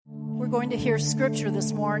going to hear scripture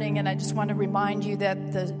this morning, and I just want to remind you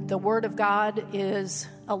that the Word of God is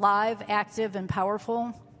alive, active, and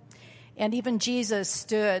powerful. And even Jesus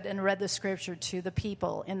stood and read the scripture to the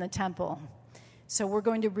people in the temple. So we're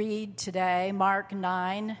going to read today Mark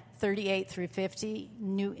 9:38 through 50,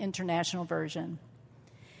 New International Version.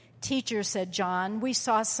 "Teacher," said John, "we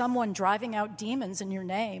saw someone driving out demons in your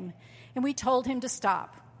name, and we told him to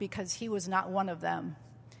stop because he was not one of them."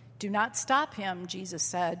 "Do not stop him," Jesus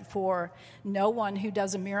said, "for no one who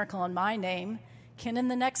does a miracle in my name can in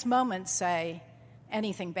the next moment say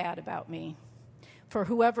anything bad about me. For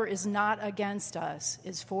whoever is not against us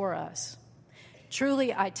is for us.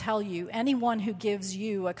 Truly, I tell you, anyone who gives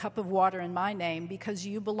you a cup of water in my name because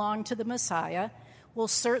you belong to the Messiah will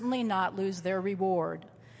certainly not lose their reward.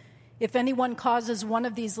 If anyone causes one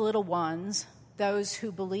of these little ones, those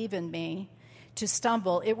who believe in me, to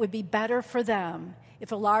stumble, it would be better for them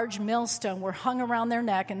if a large millstone were hung around their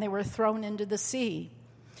neck and they were thrown into the sea.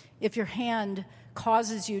 If your hand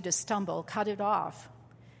causes you to stumble, cut it off.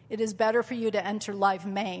 It is better for you to enter life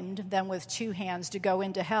maimed than with two hands to go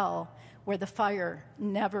into hell, where the fire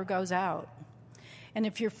never goes out. And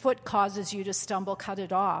if your foot causes you to stumble, cut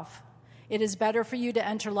it off. It is better for you to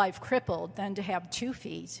enter life crippled than to have 2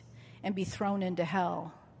 feet and be thrown into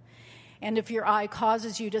hell. And if your eye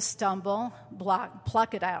causes you to stumble,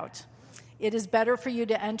 pluck it out. It is better for you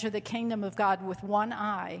to enter the kingdom of God with one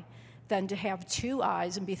eye than to have 2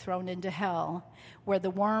 eyes and be thrown into hell, where the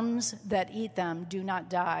worms that eat them do not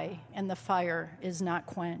die and the fire is not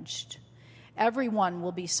quenched. Everyone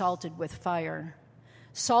will be salted with fire.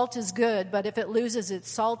 Salt is good, but if it loses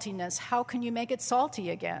its saltiness, how can you make it salty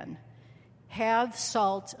again? Have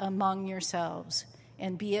salt among yourselves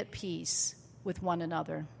and be at peace with one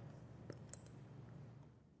another."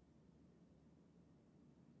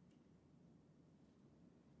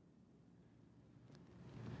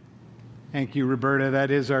 Thank you, Roberta. That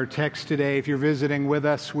is our text today. If you're visiting with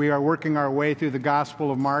us, we are working our way through the Gospel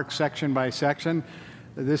of Mark section by section.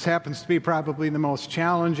 This happens to be probably the most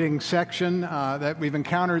challenging section that we've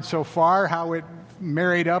encountered so far. How it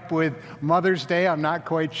married up with Mother's Day, I'm not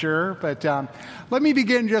quite sure. But let me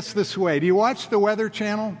begin just this way. Do you watch the Weather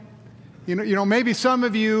Channel? You know, maybe some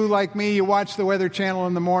of you, like me, you watch the Weather Channel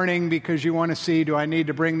in the morning because you want to see, do I need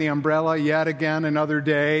to bring the umbrella yet again another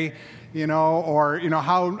day? Or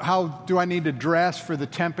how do I need to dress for the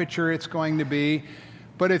temperature it's going to be?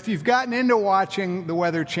 But if you've gotten into watching the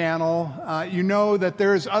Weather Channel, you know that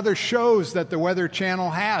there's other shows that the Weather Channel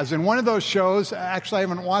has. And one of those shows, actually I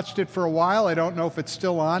haven't watched it for a while, I don't know if it's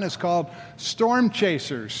still on, is called Storm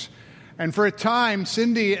Chasers. And for a time,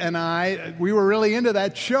 Cindy and we were really into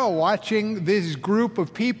that show, watching this group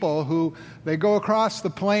of people who, they go across the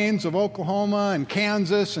plains of Oklahoma and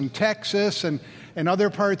Kansas and Texas and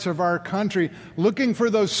other parts of our country, looking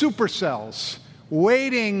for those supercells,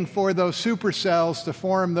 waiting for those supercells to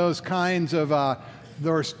form those kinds of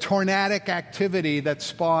those tornadic activity that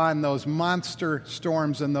spawn those monster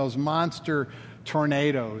storms and those monster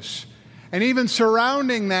tornadoes. And even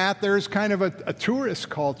surrounding that, there's kind of a tourist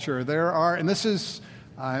culture. And this is,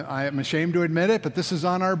 I am ashamed to admit it, but this is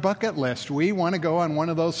on our bucket list. We want to go on one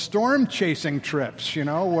of those storm chasing trips,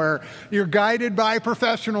 where you're guided by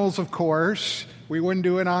professionals, of course. We wouldn't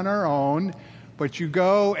do it on our own, but you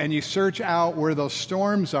go and you search out where those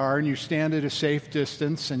storms are, and you stand at a safe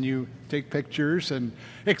distance and you take pictures and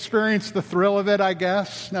experience the thrill of it, I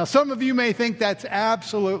guess. Now, some of you may think that's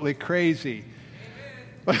absolutely crazy.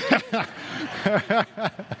 But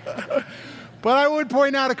I would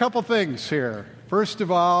point out a couple things here. First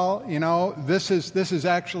of all, this is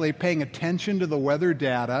actually paying attention to the weather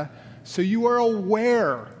data, so you are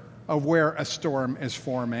aware of where a storm is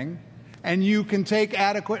forming, and you can take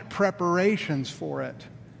adequate preparations for it.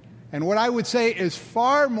 And what I would say is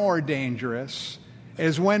far more dangerous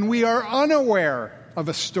is when we are unaware of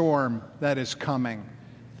a storm that is coming,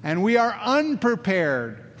 and we are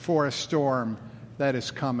unprepared for a storm that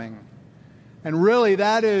is coming. And really,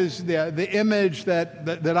 that is the image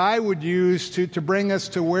that I would use to bring us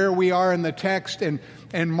to where we are in the text in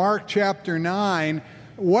Mark chapter 9.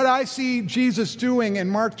 What I see Jesus doing in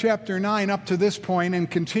Mark chapter 9 up to this point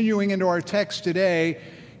and continuing into our text today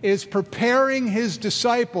is preparing his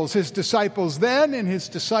disciples then and his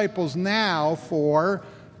disciples now for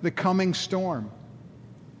the coming storm.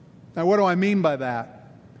 Now, what do I mean by that?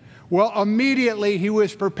 Well, immediately he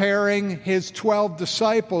was preparing his 12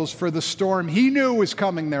 disciples for the storm he knew was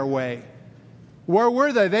coming their way. Where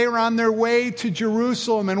were they? They were on their way to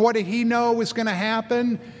Jerusalem. And what did he know was going to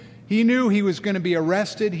happen? He knew he was going to be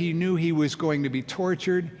arrested. He knew he was going to be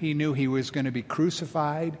tortured. He knew he was going to be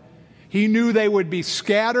crucified. He knew they would be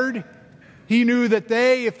scattered. He knew that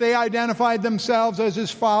if they identified themselves as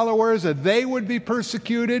his followers, that they would be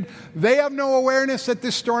persecuted. They have no awareness that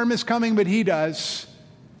this storm is coming, but he does.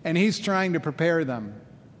 And he's trying to prepare them.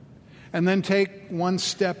 And then take one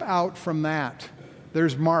step out from that.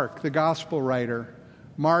 There's Mark, the gospel writer.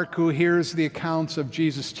 Mark, who hears the accounts of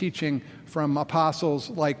Jesus' teaching from apostles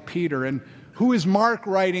like Peter. And who is Mark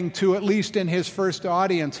writing to, at least in his first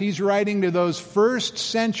audience? He's writing to those first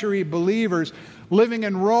century believers living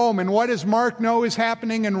in Rome. And what does Mark know is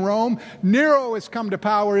happening in Rome? Nero has come to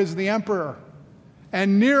power as the emperor.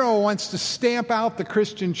 And Nero wants to stamp out the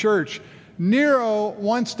Christian church. Nero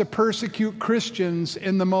wants to persecute Christians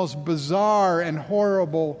in the most bizarre and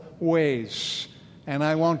horrible ways. And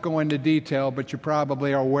I won't go into detail, but you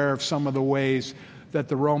probably are aware of some of the ways that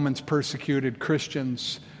the Romans persecuted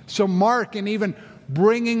Christians. So Mark, in even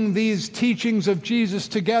bringing these teachings of Jesus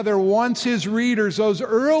together, wants his readers, those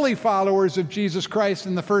early followers of Jesus Christ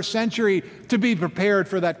in the first century, to be prepared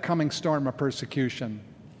for that coming storm of persecution.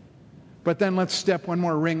 But then let's step one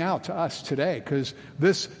more ring out to us today, because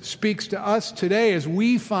this speaks to us today as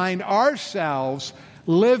we find ourselves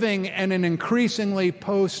living in an increasingly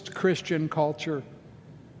post-Christian culture.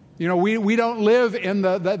 You know, we don't live in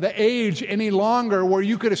the age any longer where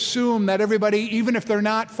you could assume that everybody, even if they're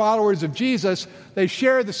not followers of Jesus, they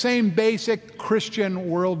share the same basic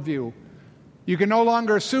Christian worldview. You can no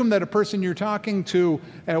longer assume that a person you're talking to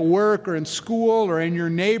at work or in school or in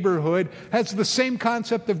your neighborhood has the same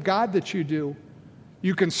concept of God that you do.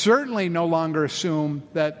 You can certainly no longer assume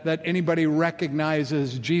that anybody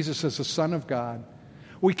recognizes Jesus as the Son of God.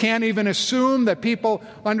 We can't even assume that people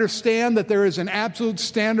understand that there is an absolute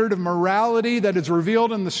standard of morality that is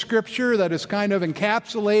revealed in the Scripture that is kind of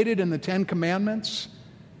encapsulated in the Ten Commandments.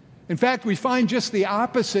 In fact, we find just the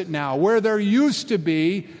opposite now, where there used to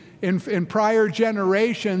be in prior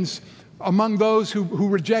generations among those who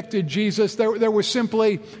rejected Jesus, there was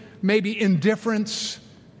simply maybe indifference.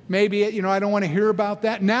 Maybe, I don't want to hear about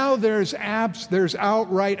that. Now there's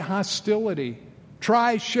outright hostility.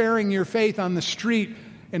 Try sharing your faith on the street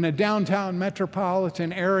in a downtown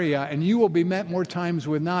metropolitan area, and you will be met more times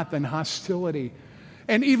with not than hostility.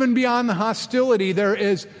 And even beyond the hostility, there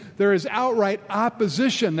is outright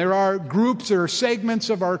opposition. There are groups or segments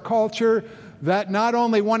of our culture that not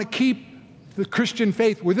only want to keep the Christian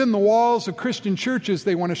faith within the walls of Christian churches,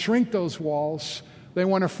 they want to shrink those walls. They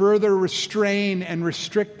want to further restrain and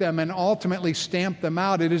restrict them and ultimately stamp them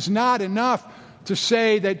out. It is not enough to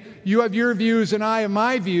say that you have your views and I have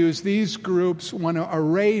my views. These groups want to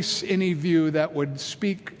erase any view that would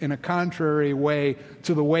speak in a contrary way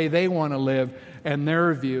to the way they want to live and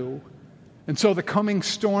their view. And so the coming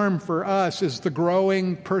storm for us is the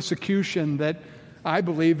growing persecution that I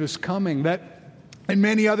believe is coming, that in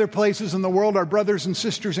many other places in the world our brothers and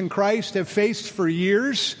sisters in Christ have faced for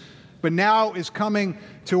years, but now is coming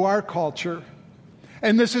to our culture.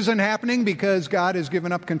 And this isn't happening because God has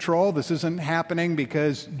given up control. This isn't happening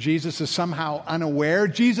because Jesus is somehow unaware.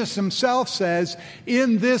 Jesus himself says,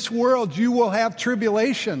 in this world you will have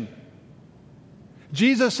tribulation.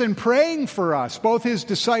 Jesus, in praying for us, both his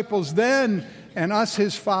disciples then and us,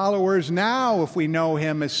 his followers now, if we know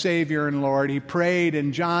him as Savior and Lord, he prayed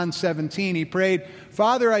in John 17, he prayed,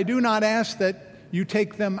 Father, I do not ask that you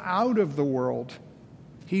take them out of the world.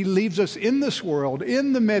 He leaves us in this world,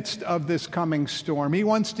 in the midst of this coming storm. He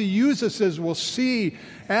wants to use us, as we'll see,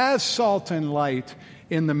 as salt and light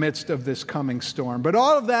in the midst of this coming storm. But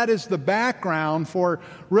all of that is the background for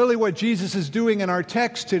really what Jesus is doing in our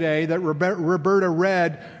text today that Roberta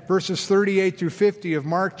read, verses 38 through 50 of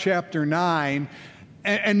Mark chapter 9.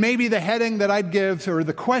 And maybe the heading that I'd give, or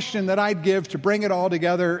the question that I'd give to bring it all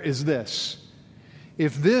together is this.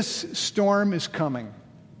 If this storm is coming,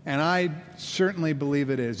 and I certainly believe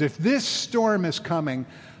it is, if this storm is coming,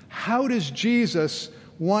 how does Jesus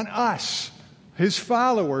want us, his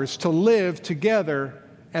followers, to live together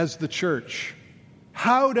as the church?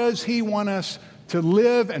 How does he want us to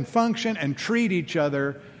live and function and treat each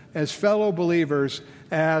other as fellow believers,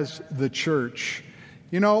 as the church?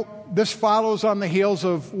 You know, this follows on the heels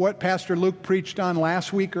of what Pastor Luke preached on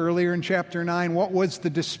last week earlier in chapter 9. What was the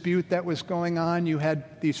dispute that was going on? You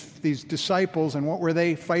had these disciples, and what were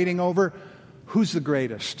they fighting over? Who's the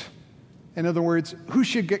greatest? In other words, who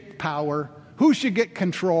should get power? Who should get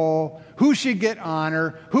control? Who should get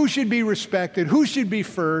honor? Who should be respected? Who should be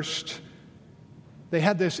first? They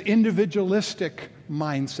had this individualistic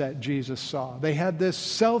mindset Jesus saw. They had this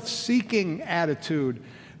self-seeking attitude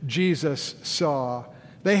Jesus saw.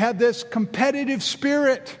 They had this competitive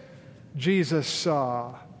spirit Jesus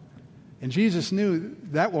saw. And Jesus knew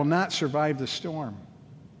that will not survive the storm.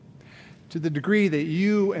 to the degree that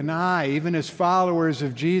you and I, even as followers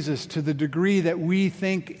of Jesus, to the degree that we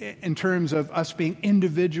think in terms of us being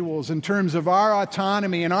individuals, in terms of our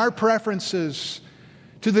autonomy and our preferences,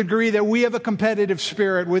 to the degree that we have a competitive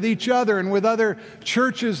spirit with each other and with other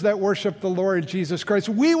churches that worship the Lord Jesus Christ,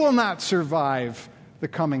 we will not survive the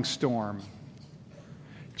coming storm.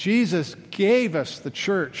 Jesus gave us the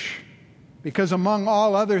church because, among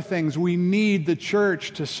all other things, we need the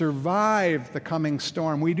church to survive the coming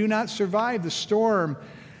storm. We do not survive the storm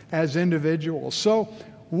as individuals. So,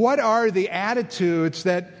 what are the attitudes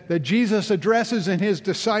that Jesus addresses in his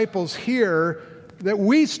disciples here that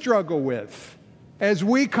we struggle with as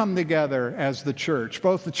we come together as the church?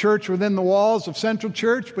 Both the church within the walls of Central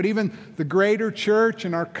Church, but even the greater church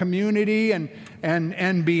and our community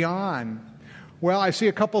and beyond. Well, I see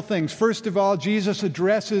a couple things. First of all, Jesus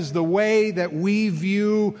addresses the way that we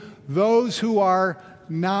view those who are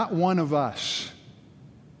not one of us.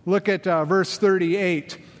 Look at verse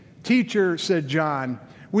 38. "Teacher," said John,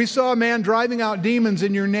 "we saw a man driving out demons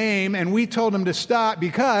in your name, and we told him to stop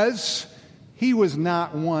because he was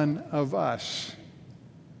not one of us."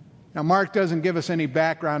 Now, Mark doesn't give us any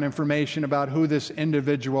background information about who this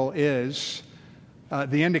individual is.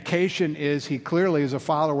 The indication is he clearly is a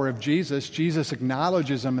follower of Jesus. Jesus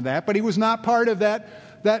acknowledges him of that, but he was not part of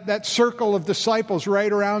that circle of disciples right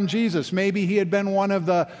around Jesus. Maybe he had been one of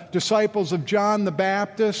the disciples of John the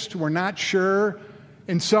Baptist. We're not sure.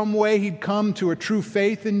 In some way, he'd come to a true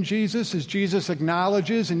faith in Jesus, as Jesus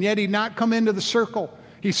acknowledges, and yet he'd not come into the circle.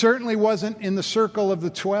 He certainly wasn't in the circle of the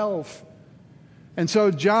 12. And so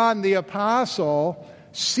John the Apostle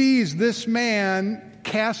sees this man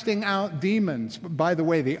casting out demons. By the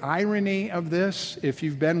way, the irony of this, if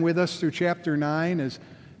you've been with us through chapter 9, is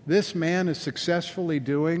this man is successfully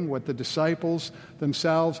doing what the disciples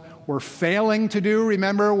themselves were failing to do.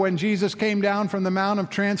 Remember when Jesus came down from the Mount of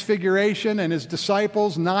Transfiguration and his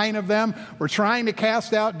disciples, 9 of them, were trying to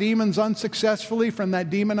cast out demons unsuccessfully from that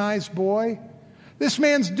demonized boy? This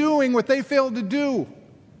man's doing what they failed to do.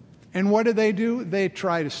 And what do? They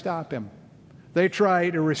try to stop him. They try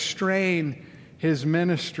to restrain his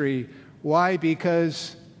ministry. Why?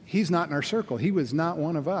 Because he's not in our circle. He was not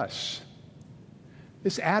one of us.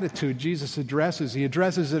 This attitude Jesus addresses. He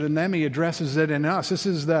addresses it in them. He addresses it in us. This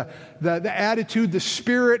is the attitude, the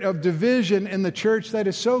spirit of division in the church that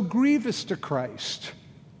is so grievous to Christ.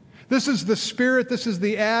 This is the spirit, this is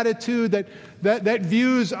the attitude that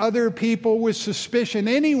views other people with suspicion,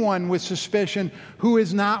 anyone with suspicion who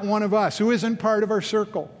is not one of us, who isn't part of our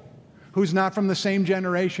circle, who's not from the same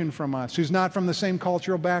generation from us, who's not from the same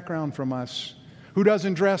cultural background from us, who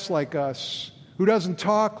doesn't dress like us, who doesn't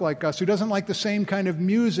talk like us, who doesn't like the same kind of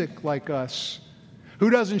music like us, who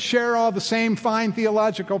doesn't share all the same fine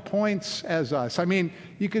theological points as us. I mean,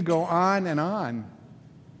 you could go on and on.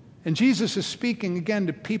 And Jesus is speaking again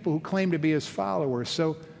to people who claim to be his followers.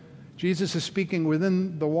 So Jesus is speaking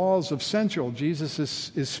within the walls of Central. Jesus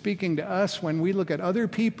is speaking to us when we look at other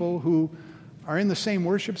people who are in the same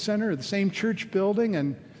worship center or the same church building,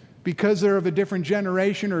 and because they're of a different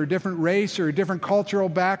generation or a different race or a different cultural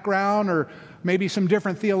background or maybe some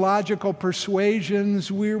different theological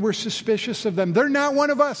persuasions, we're suspicious of them. They're not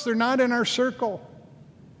one of us. They're not in our circle.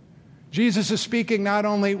 Jesus is speaking not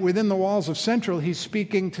only within the walls of Central, he's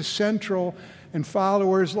speaking to Central and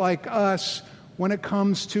followers like us when it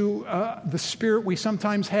comes to the spirit we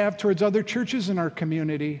sometimes have towards other churches in our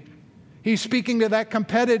community. He's speaking to that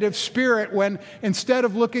competitive spirit when instead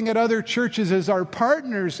of looking at other churches as our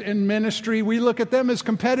partners in ministry, we look at them as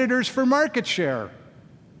competitors for market share.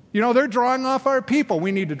 You know, they're drawing off our people.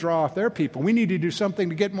 We need to draw off their people. We need to do something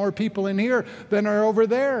to get more people in here than are over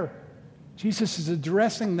there. Jesus is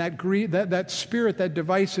addressing that spirit, that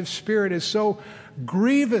divisive spirit is so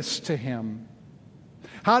grievous to him.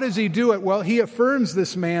 How does he do it? Well, he affirms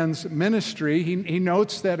this man's ministry. He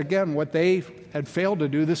notes that, again, what they had failed to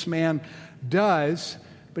do, this man does,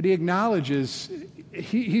 but he acknowledges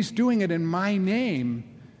he's doing it in my name.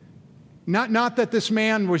 Not that this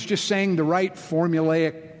man was just saying the right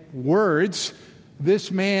formulaic words. This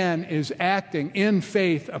man is acting in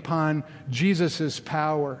faith upon Jesus'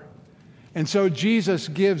 power. And so Jesus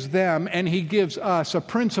gives them, and he gives us, a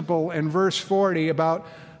principle in verse 40 about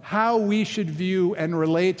how we should view and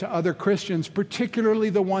relate to other Christians, particularly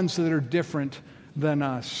the ones that are different than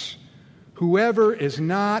us. Whoever is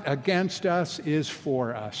not against us is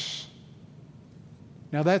for us.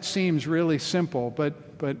 Now that seems really simple, but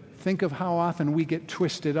think of how often we get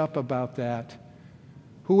twisted up about that.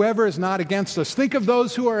 Whoever is not against us. Think of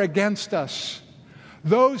those who are against us.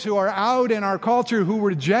 Those who are out in our culture who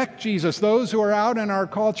reject Jesus, those who are out in our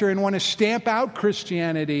culture and want to stamp out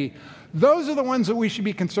Christianity, Those are the ones that we should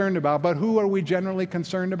be concerned about. But who are we generally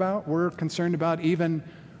concerned about? We're concerned about even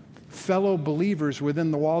fellow believers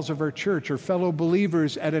within the walls of our church, or fellow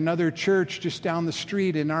believers at another church just down the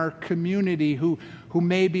street in our community who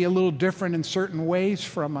may be a little different in certain ways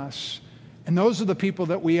from us. And those are the people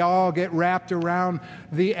that we all get wrapped around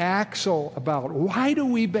the axle about. Why do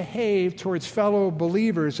we behave towards fellow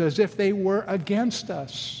believers as if they were against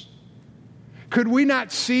us? Could we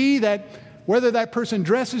not see that whether that person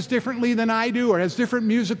dresses differently than I do, or has different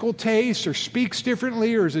musical tastes, or speaks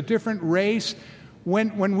differently, or is a different race,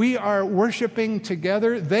 when we are worshiping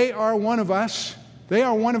together, they are one of us. They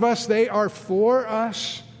are one of us. They are for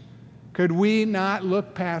us. Could we not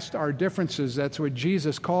look past our differences? That's what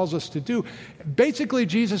Jesus calls us to do. Basically,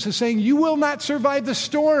 Jesus is saying, you will not survive the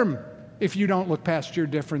storm if you don't look past your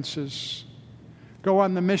differences. Go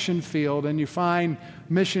on the mission field and you find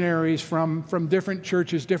missionaries from different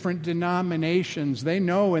churches, different denominations. They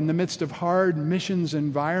know in the midst of hard missions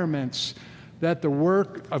environments that the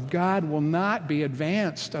work of God will not be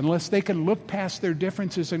advanced unless they can look past their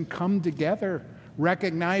differences and come together,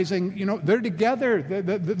 recognizing, they're together.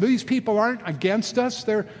 These people aren't against us.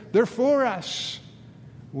 They're for us.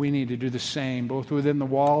 We need to do the same, both within the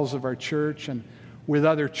walls of our church and with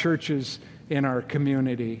other churches in our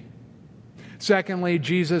community. Secondly,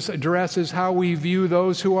 Jesus addresses how we view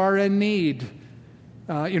those who are in need.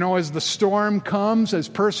 As the storm comes, as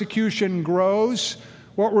persecution grows,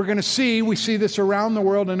 what we're going to see, we see this around the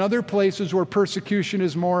world in other places where persecution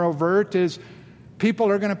is more overt, is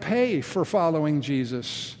people are going to pay for following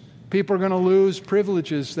Jesus. People are going to lose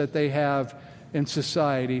privileges that they have in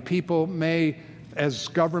society. People may, as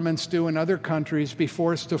governments do in other countries, be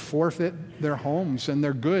forced to forfeit their homes and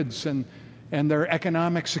their goods and their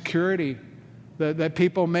economic security. That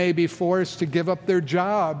people may be forced to give up their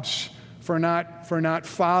jobs for not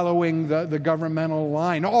following the governmental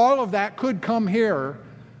line. All of that could come here.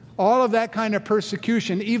 All of that kind of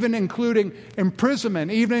persecution, even including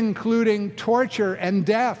imprisonment, even including torture and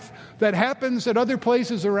death that happens at other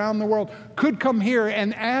places around the world, could come here.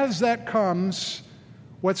 And as that comes,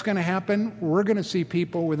 what's going to happen? We're going to see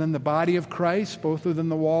people within the body of Christ, both within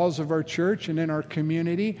the walls of our church and in our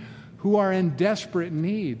community, who are in desperate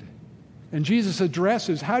need. And Jesus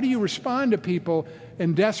addresses, how do you respond to people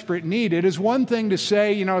in desperate need? It is one thing to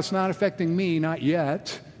say, it's not affecting me, not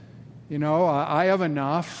yet. I have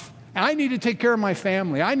enough. I need to take care of my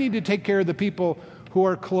family. I need to take care of the people who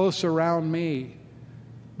are close around me.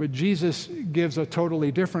 But Jesus gives a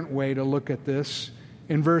totally different way to look at this.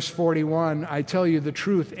 In verse 41, I tell you the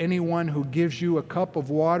truth, anyone who gives you a cup of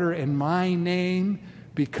water in my name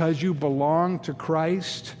because you belong to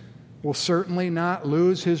Christ will certainly not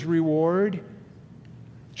lose his reward.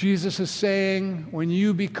 Jesus is saying, when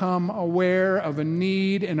you become aware of a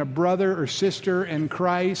need in a brother or sister in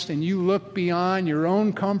Christ, and you look beyond your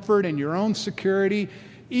own comfort and your own security,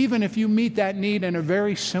 even if you meet that need in a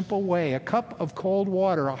very simple way, a cup of cold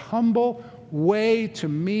water, a humble way to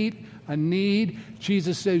meet a need,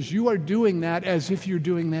 Jesus says, you are doing that as if you're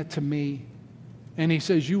doing that to me. And he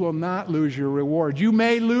says, you will not lose your reward. You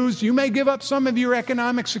may give up some of your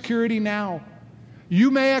economic security now.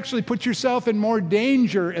 You may actually put yourself in more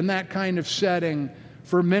danger in that kind of setting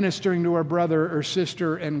for ministering to a brother or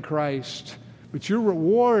sister in Christ. But your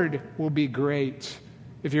reward will be great.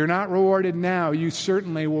 If you're not rewarded now, you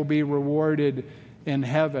certainly will be rewarded in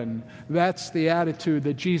heaven. That's the attitude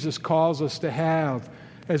that Jesus calls us to have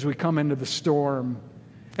as we come into the storm.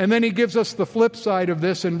 And then he gives us the flip side of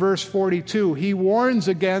this in verse 42. He warns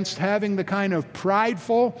against having the kind of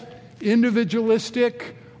prideful,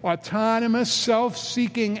 individualistic, autonomous,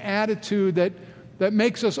 self-seeking attitude that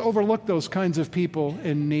makes us overlook those kinds of people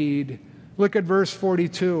in need. Look at verse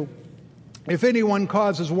 42. If anyone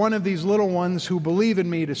causes one of these little ones who believe in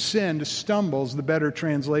me to sin, to stumble is the better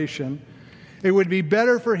translation, it would be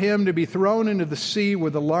better for him to be thrown into the sea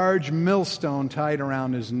with a large millstone tied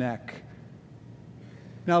around his neck.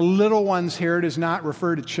 Now, little ones here does not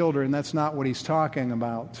refer to children. That's not what he's talking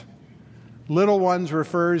about. Little ones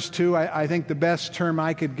refers to, I think the best term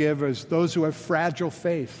I could give is those who have fragile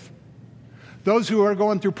faith. Those who are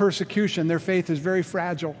going through persecution, their faith is very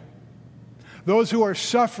fragile. Those who are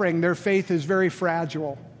suffering, their faith is very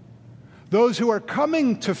fragile. Those who are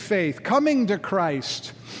coming to faith, coming to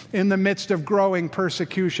Christ in the midst of growing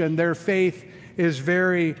persecution, their faith is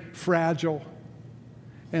very fragile.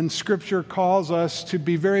 And Scripture calls us to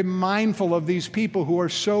be very mindful of these people who are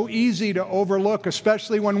so easy to overlook,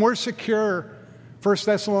 especially when we're secure. 1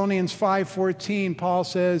 Thessalonians 5:14, Paul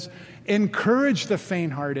says, encourage the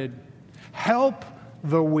faint-hearted, help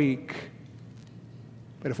the weak.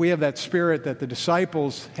 But if we have that spirit that the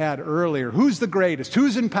disciples had earlier, who's the greatest?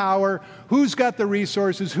 Who's in power? Who's got the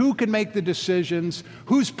resources? Who can make the decisions?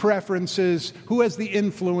 Whose preferences? Who has the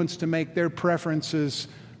influence to make their preferences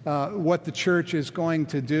what the church is going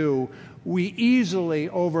to do? We easily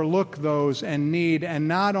overlook those and need. And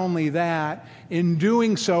not only that, in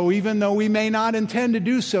doing so, even though we may not intend to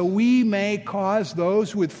do so, we may cause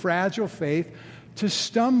those with fragile faith to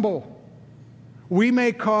stumble. We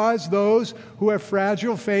may cause those who have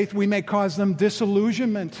fragile faith, we may cause them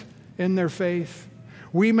disillusionment in their faith.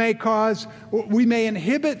 We may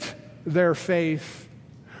inhibit their faith.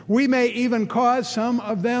 We may even cause some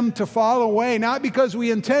of them to fall away, not because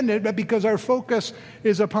we intended, but because our focus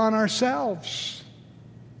is upon ourselves.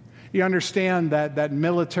 You understand that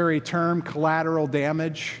military term, collateral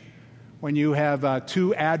damage, when you have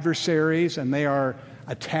two adversaries and they are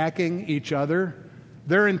attacking each other.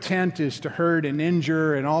 Their intent is to hurt and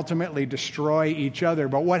injure and ultimately destroy each other.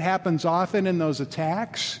 But what happens often in those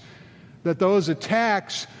attacks? That those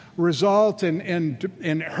attacks result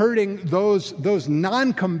in hurting those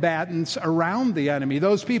non-combatants around the enemy,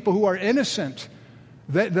 those people who are innocent.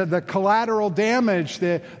 The collateral damage,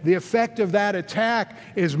 the effect of that attack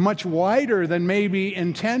is much wider than maybe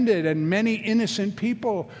intended, and many innocent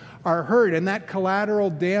people are hurt. And that collateral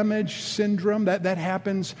damage syndrome, that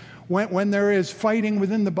happens when there is fighting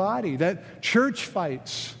within the body, that church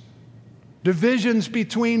fights, divisions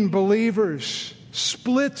between believers,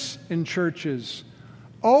 splits in churches,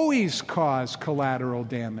 always cause collateral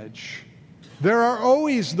damage. There are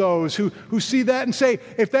always those who see that and say,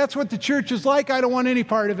 if that's what the church is like, I don't want any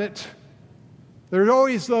part of it. There are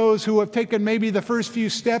always those who have taken maybe the first few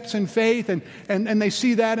steps in faith and they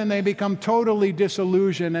see that and they become totally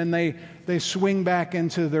disillusioned and they swing back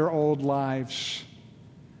into their old lives.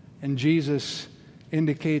 And Jesus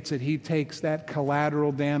indicates that he takes that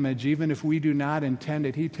collateral damage, even if we do not intend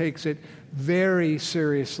it. He takes it very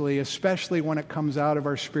seriously, especially when it comes out of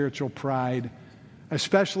our spiritual pride,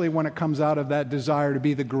 especially when it comes out of that desire to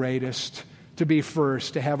be the greatest, to be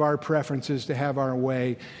first, to have our preferences, to have our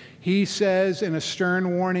way. He says in a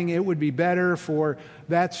stern warning, it would be better for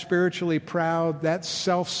that spiritually proud, that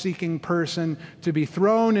self-seeking person to be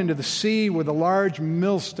thrown into the sea with a large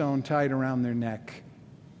millstone tied around their neck.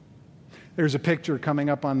 There's a picture coming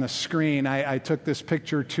up on the screen. I took this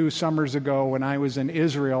picture 2 summers ago when I was in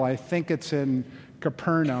Israel. I think it's in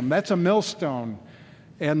Capernaum. That's a millstone.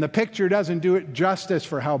 And the picture doesn't do it justice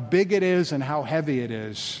for how big it is and how heavy it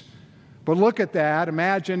is. But look at that.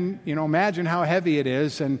 Imagine how heavy it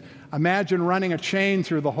is, and imagine running a chain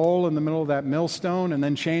through the hole in the middle of that millstone and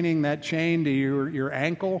then chaining that chain to your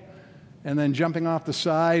ankle and then jumping off the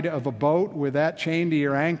side of a boat with that chain to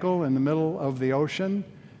your ankle in the middle of the ocean.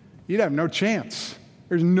 You'd have no chance.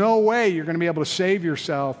 There's no way you're going to be able to save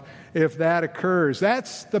yourself if that occurs.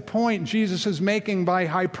 That's the point Jesus is making by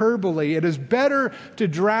hyperbole. It is better to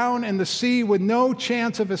drown in the sea with no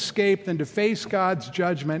chance of escape than to face God's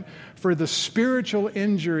judgment for the spiritual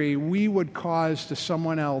injury we would cause to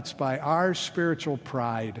someone else by our spiritual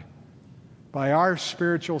pride, by our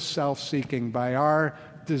spiritual self-seeking, by our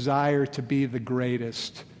desire to be the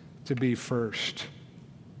greatest, to be first.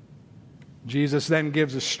 Jesus then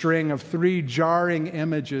gives a string of 3 jarring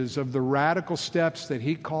images of the radical steps that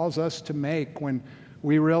he calls us to make when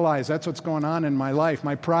we realize that's what's going on in my life.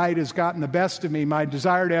 My pride has gotten the best of me. My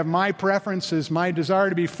desire to have my preferences, my desire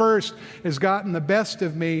to be first has gotten the best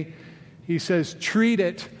of me. He says, treat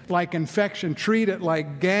it like infection. Treat it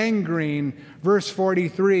like gangrene. Verse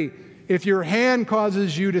 43, if your hand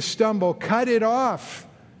causes you to stumble, cut it off.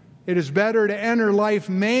 It is better to enter life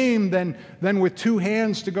maimed than with 2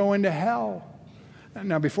 hands to go into hell.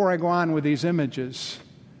 Now, before I go on with these images,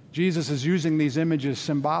 Jesus is using these images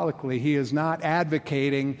symbolically. He is not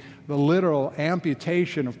advocating the literal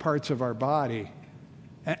amputation of parts of our body.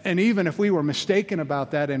 And even if we were mistaken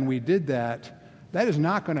about that and we did that, that is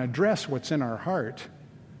not going to address what's in our heart.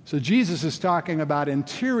 So Jesus is talking about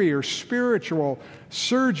interior spiritual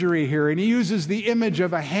surgery here, and he uses the image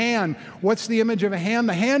of a hand. What's the image of a hand?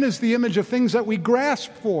 The hand is the image of things that we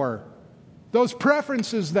grasp for, those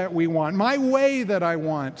preferences that we want, my way that I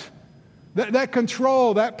want, that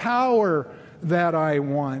control, that power that I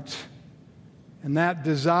want. And that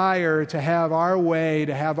desire to have our way,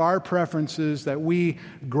 to have our preferences that we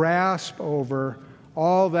grasp over,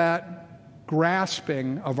 all that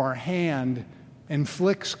grasping of our hand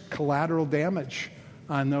inflicts collateral damage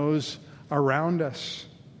on those around us.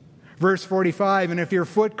 Verse 45, and if your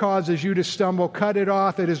foot causes you to stumble, cut it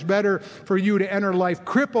off. It is better for you to enter life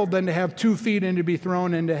crippled than to have 2 feet and to be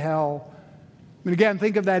thrown into hell. And again,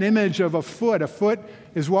 think of that image of a foot. A foot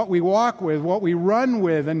is what we walk with, what we run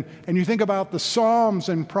with. And you think about the Psalms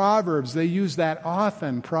and Proverbs. They use that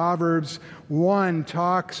often. Proverbs 1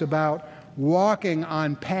 talks about walking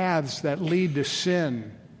on paths that lead to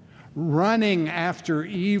sin, running after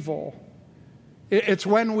evil. It's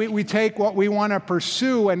when we take what we want to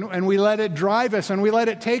pursue and we let it drive us and we let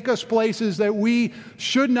it take us places that we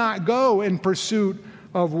should not go in pursuit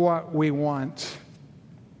of what we want.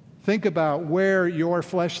 Think about where your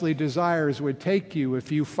fleshly desires would take you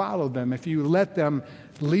if you followed them, if you let them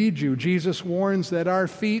lead you. Jesus warns that our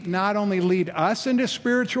feet not only lead us into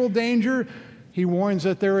spiritual danger, he warns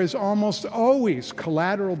that there is almost always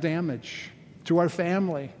collateral damage to our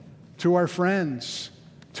family, to our friends,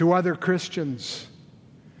 to other Christians.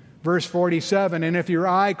 Verse 47, and if your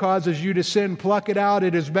eye causes you to sin, pluck it out.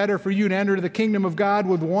 It is better for you to enter the kingdom of God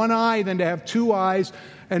with one eye than to have two eyes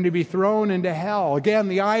and to be thrown into hell. Again,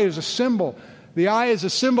 the eye is a symbol. The eye is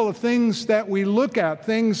a symbol of things that we look at,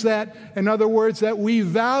 things that, in other words, that we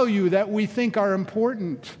value, that we think are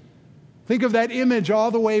important. Think of that image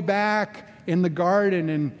all the way back in the garden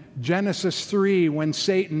in Genesis 3 when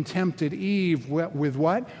Satan tempted Eve with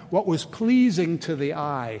what? What was pleasing to the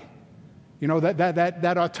eye. You know,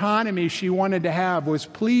 that autonomy she wanted to have was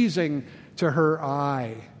pleasing to her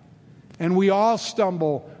eye. And we all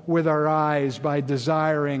stumble with our eyes by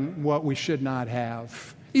desiring what we should not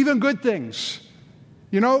have. Even good things.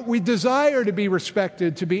 You know, we desire to be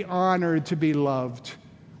respected, to be honored, to be loved.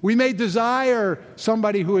 We may desire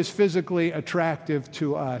somebody who is physically attractive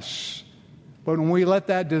to us. But when we let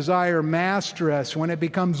that desire master us, when it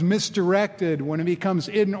becomes misdirected, when it becomes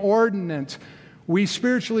inordinate, we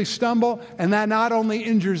spiritually stumble, and that not only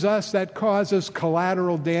injures us, that causes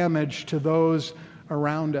collateral damage to those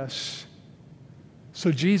around us.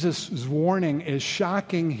 So Jesus' warning is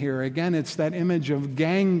shocking here. Again, it's that image of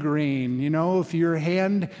gangrene. You know, if your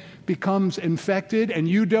hand becomes infected and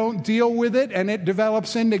you don't deal with it and it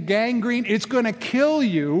develops into gangrene, it's going to kill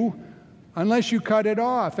you unless you cut it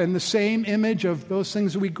off. And the same image of those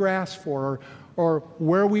things we grasp for, or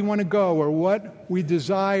where we want to go, or what we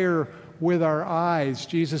desire with our eyes.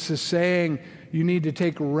 Jesus is saying you need to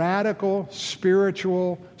take radical,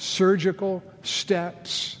 spiritual, surgical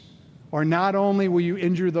steps, or not only will you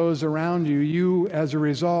injure those around you, you, as a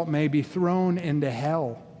result, may be thrown into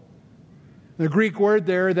hell. The Greek word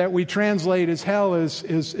there that we translate as hell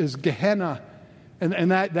is Gehenna.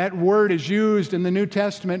 And that word is used in the New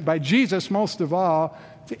Testament by Jesus most of all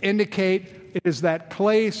to indicate it is that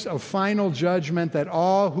place of final judgment that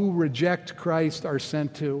all who reject Christ are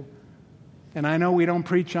sent to. And I know we don't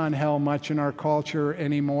preach on hell much in our culture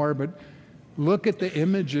anymore, but look at the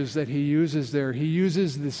images that he uses there. He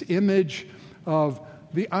uses this image of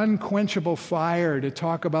the unquenchable fire to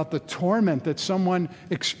talk about the torment that someone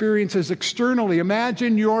experiences externally.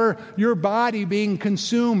 Imagine your body being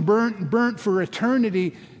consumed, burnt for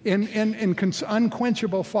eternity in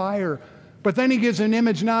unquenchable fire. But then he gives an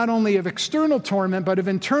image not only of external torment, but of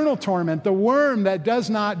internal torment, the worm that does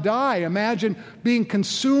not die. Imagine being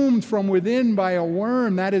consumed from within by a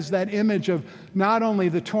worm. That is that image of not only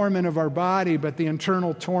the torment of our body, but the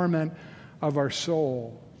internal torment of our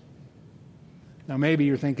soul. Now, maybe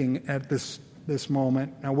you're thinking at this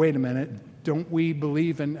moment, now wait a minute, don't we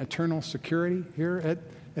believe in eternal security here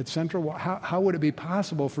at Central? How would it be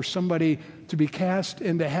possible for somebody to be cast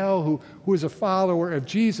into hell who is a follower of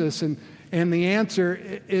Jesus? And the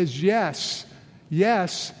answer is yes.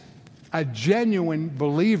 Yes, a genuine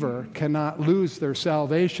believer cannot lose their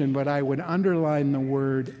salvation, but I would underline the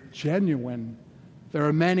word genuine. There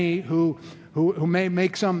are many who may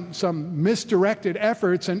make some misdirected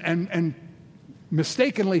efforts and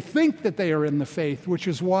mistakenly think that they are in the faith, which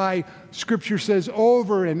is why Scripture says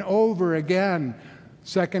over and over again,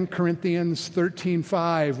 2 Corinthians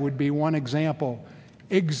 13:5 would be one example.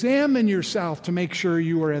 Examine yourself to make sure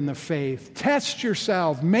you are in the faith. Test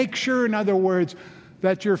yourself. Make sure, in other words,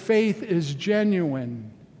 that your faith is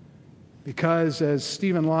genuine. Because, as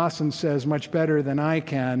Stephen Lawson says much better than I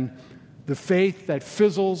can, the faith that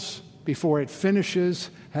fizzles before it finishes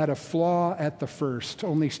had a flaw at the first.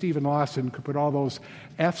 Only Stephen Lawson could put all those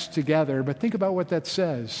F's together. But think about what that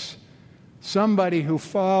says. Somebody who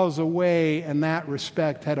falls away in that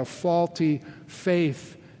respect had a faulty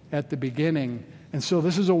faith at the beginning. And so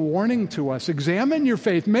this is a warning to us. Examine your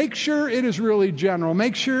faith. Make sure it is really general.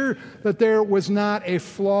 Make sure that there was not a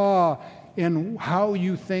flaw in how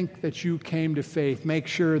you think that you came to faith. Make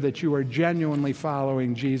sure that you are genuinely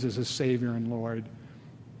following Jesus as Savior and Lord.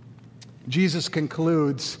 Jesus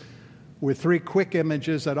concludes with 3 quick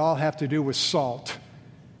images that all have to do with salt.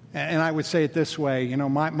 And I would say it this way,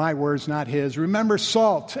 my words, not his. Remember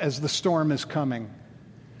salt as the storm is coming.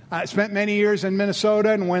 I spent many years in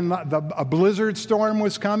Minnesota, and when a blizzard storm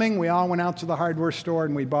was coming, we all went out to the hardware store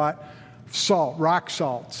and we bought salt, rock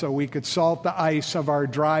salt, so we could salt the ice of our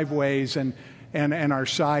driveways and our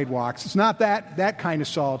sidewalks. It's not that kind of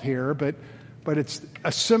salt here, but it's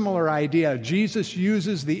a similar idea. Jesus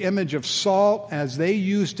uses the image of salt as they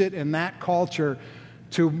used it in that culture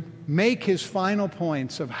to make his final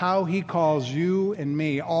points of how he calls you and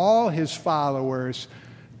me, all his followers,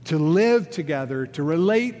 to live together, to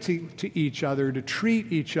relate to each other, to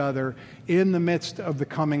treat each other in the midst of the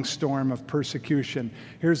coming storm of persecution.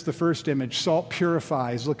 Here's the first image. Salt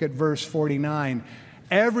purifies. Look at verse 49.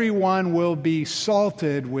 Everyone will be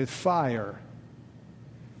salted with fire.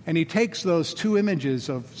 And he takes those two images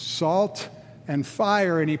of salt and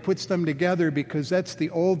fire and he puts them together because that's the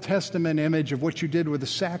Old Testament image of what you did with a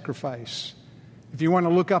sacrifice. If you want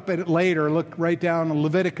to look up at it later, look right down in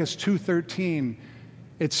Leviticus 2:13.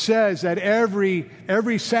 It says that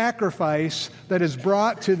every sacrifice that is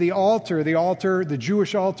brought to the altar, the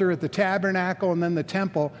Jewish altar at the tabernacle and then the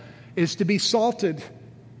temple, is to be salted.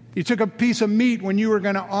 You took a piece of meat when you were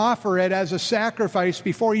going to offer it as a sacrifice.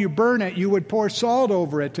 Before you burn it, you would pour salt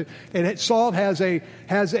over it. And salt has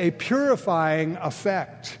a purifying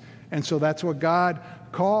effect. And so that's what God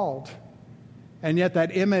called. And yet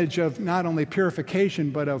that image of not only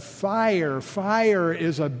purification, but of fire. Fire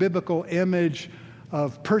is a biblical image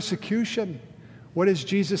of persecution. What is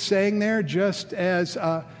Jesus saying there? Just as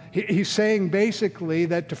he's saying basically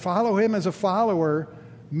that to follow him as a follower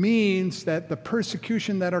means that the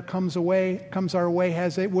persecution that comes our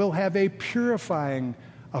way will have a purifying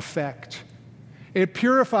effect. It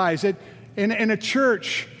purifies it in a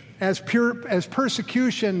church as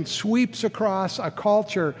persecution sweeps across a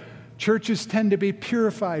culture. Churches tend to be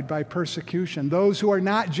purified by persecution. Those who are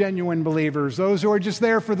not genuine believers, those who are just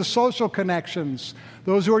there for the social connections,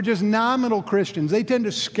 those who are just nominal Christians, they tend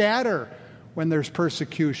to scatter when there's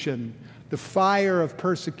persecution. The fire of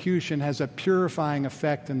persecution has a purifying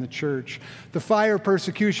effect in the church. The fire of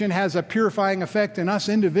persecution has a purifying effect in us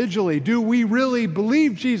individually. Do we really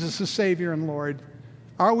believe Jesus is Savior and Lord?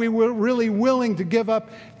 Are we really willing to give up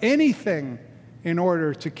anything in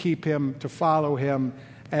order to keep him, to follow him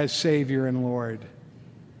as Savior and Lord?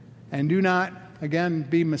 And do not, again,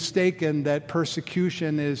 be mistaken that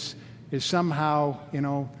persecution is somehow,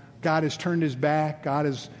 God has turned his back.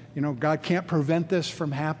 God can't prevent this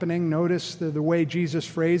from happening. Notice the way Jesus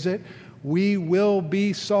phrased it. We will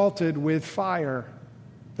be salted with fire.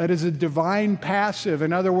 That is a divine passive.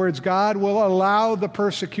 In other words, God will allow the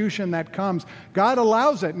persecution that comes. God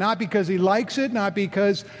allows it, not because he likes it, not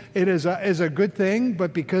because it is a good thing,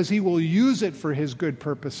 but because he will use it for his good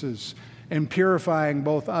purposes in purifying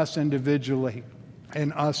both us individually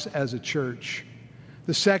and us as a church.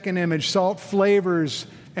 The second image, salt flavors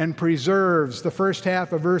and preserves. The first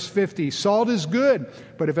half of verse 50. Salt is good,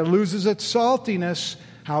 but if it loses its saltiness,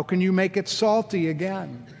 how can you make it salty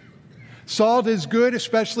again? Salt is good,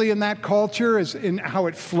 especially in that culture, as in how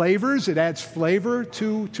it flavors. It adds flavor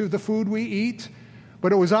to the food we eat.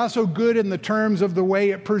 But it was also good in the terms of the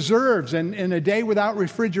way it preserves. And in a day without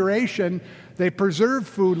refrigeration, they preserve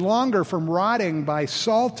food longer from rotting by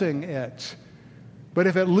salting it. But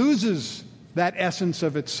if it loses that essence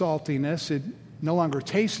of its saltiness, it no longer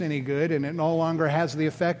tastes any good, and it no longer has the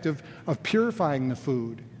effect of purifying the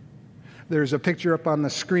food. There's a picture up on the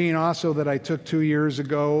screen also that I took 2 years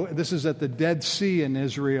ago. This is at the Dead Sea in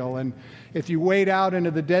Israel. And if you wade out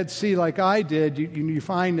into the Dead Sea like I did, you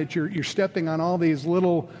find that you're stepping on all these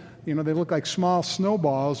little, they look like small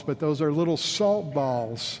snowballs, but those are little salt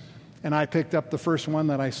balls. And I picked up the first one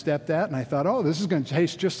that I stepped at, and I thought, oh, this is going to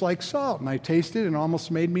taste just like salt. And I tasted it, and it almost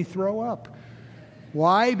made me throw up.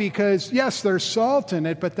 Why? Because, yes, there's salt in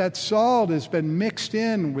it, but that salt has been mixed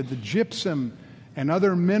in with the gypsum and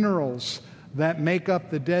other minerals that make up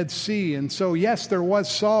the Dead Sea. And so, yes, there was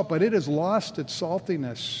salt, but it has lost its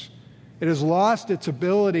saltiness. It has lost its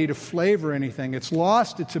ability to flavor anything. It's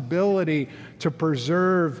lost its ability to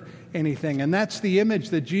preserve anything. And that's the image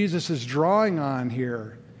that Jesus is drawing on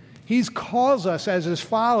here. He calls us as his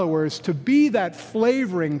followers to be that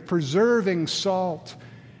flavoring, preserving salt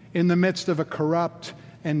in the midst of a corrupt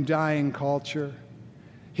and dying culture.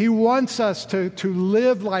 He wants us to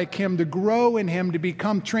live like him, to grow in him, to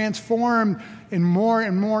become transformed and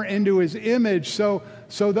more into his image so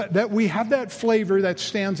that we have that flavor that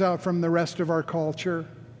stands out from the rest of our culture.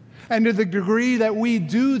 And to the degree that we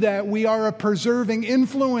do that, we are a preserving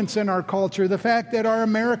influence in our culture. The fact that our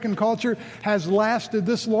American culture has lasted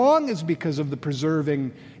this long is because of the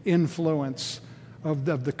preserving influence of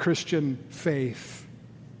the Christian faith.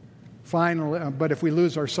 Finally, but if we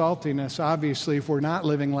lose our saltiness, obviously, if we're not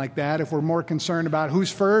living like that, if we're more concerned about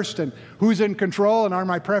who's first and who's in control and are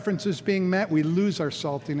my preferences being met, we lose our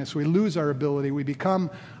saltiness, we lose our ability, we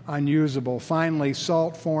become unusable. Finally,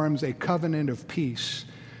 salt forms a covenant of peace.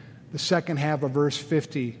 The second half of verse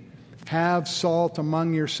 50, have salt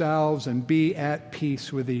among yourselves and be at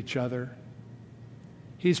peace with each other.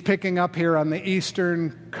 He's picking up here on the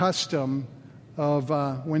Eastern custom of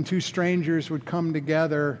when two strangers would come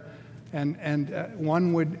together and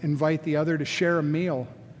one would invite the other to share a meal.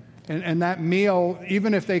 And that meal,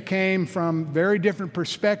 even if they came from very different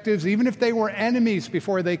perspectives, even if they were enemies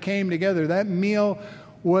before they came together, that meal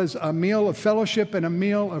was a meal of fellowship and a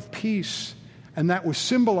meal of peace. And that was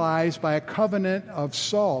symbolized by a covenant of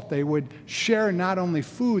salt. They would share not only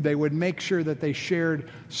food, they would make sure that they shared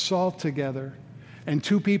salt together. And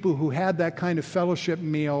two people who had that kind of fellowship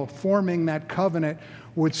meal, forming that covenant,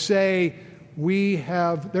 would say,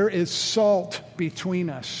 there is salt between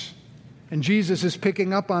us. And Jesus is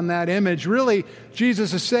picking up on that image. Really,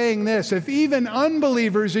 Jesus is saying this: if even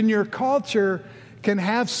unbelievers in your culture can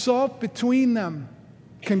have salt between them,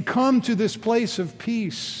 can come to this place of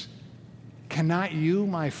peace, cannot you,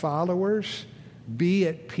 my followers, be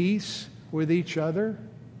at peace with each other?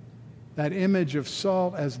 That image of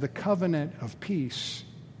salt as the covenant of peace.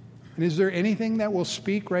 And is there anything that will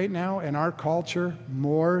speak right now in our culture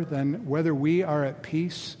more than whether we are at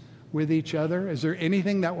peace with each other? Is there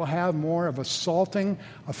anything that will have more of a salting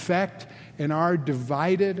effect in our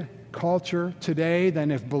divided culture today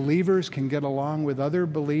than if believers can get along with other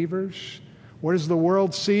believers? What does the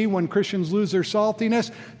world see when Christians lose their saltiness?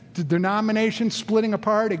 The denominations splitting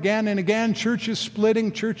apart again and again, churches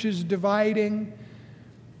splitting, churches dividing.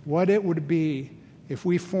 What it would be if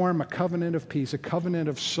we form a covenant of peace, a covenant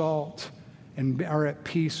of salt, and are at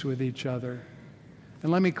peace with each other.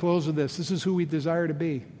 And let me close with this. This is who we desire to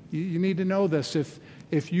be. You need to know this.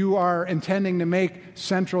 If you are intending to make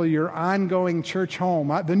Central your ongoing church home,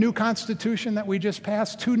 the new Constitution that we just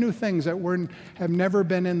passed, two new things that have never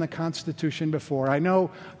been in the Constitution before. I know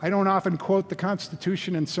I don't often quote the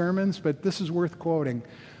Constitution in sermons, but this is worth quoting.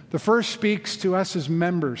 The first speaks to us as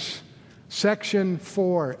members. Section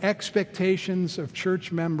 4, expectations of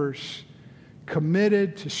church members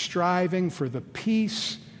committed to striving for the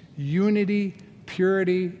peace, unity,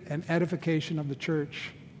 purity, and edification of the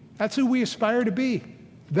church. That's who we aspire to be.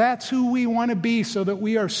 That's who we want to be so that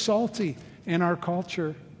we are salty in our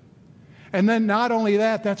culture. And then not only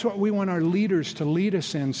that, that's what we want our leaders to lead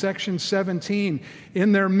us in. Section 17,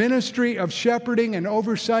 in their ministry of shepherding and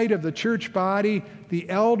oversight of the church body, the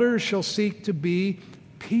elders shall seek to be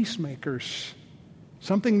peacemakers.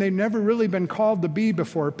 Something they've never really been called to be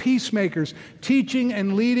before. Peacemakers, teaching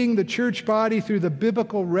and leading the church body through the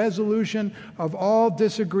biblical resolution of all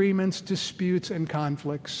disagreements, disputes, and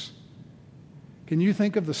conflicts. Can you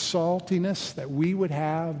think of the saltiness that we would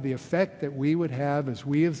have, the effect that we would have as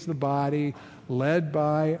we as the body, led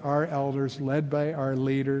by our elders, led by our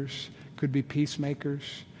leaders, could be peacemakers,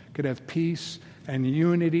 could have peace and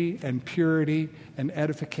unity and purity and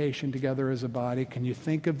edification together as a body? Can you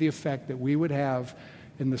think of the effect that we would have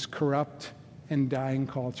in this corrupt and dying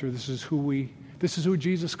culture? This is who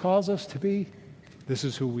Jesus calls us to be. This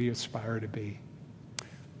is who we aspire to be.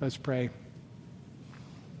 Let's pray.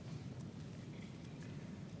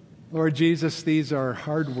 Lord Jesus, these are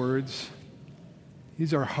hard words.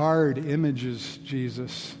 These are hard images,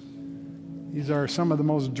 Jesus. These are some of the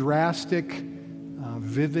most drastic,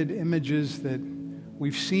 vivid images that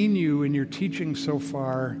we've seen you in your teaching so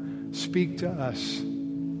far speak to us.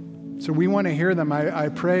 So we want to hear them. I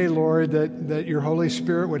pray, Lord, that your Holy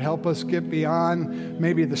Spirit would help us get beyond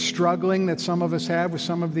maybe the struggling that some of us have with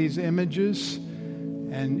some of these images,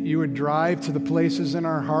 and you would drive to the places in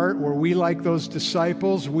our heart where we, like those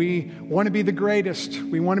disciples, we want to be the greatest.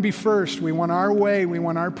 We want to be first. We want our way. We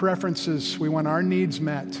want our preferences. We want our needs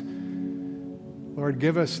met. Lord,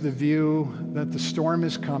 give us the view that the storm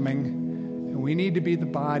is coming, and we need to be the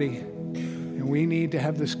body, and we need to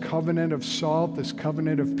have this covenant of salt, this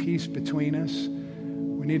covenant of peace between us.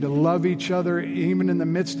 We need to love each other even in the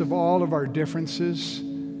midst of all of our differences.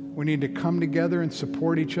 We need to come together and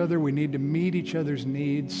support each other. We need to meet each other's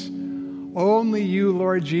needs. Only you,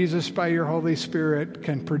 Lord Jesus, by your Holy Spirit,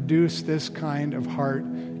 can produce this kind of heart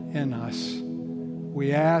in us.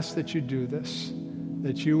 We ask that you do this,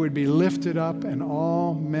 that you would be lifted up and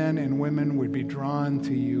all men and women would be drawn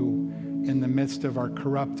to you in the midst of our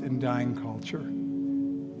corrupt and dying culture.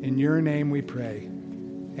 In your name we pray.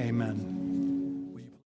 Amen.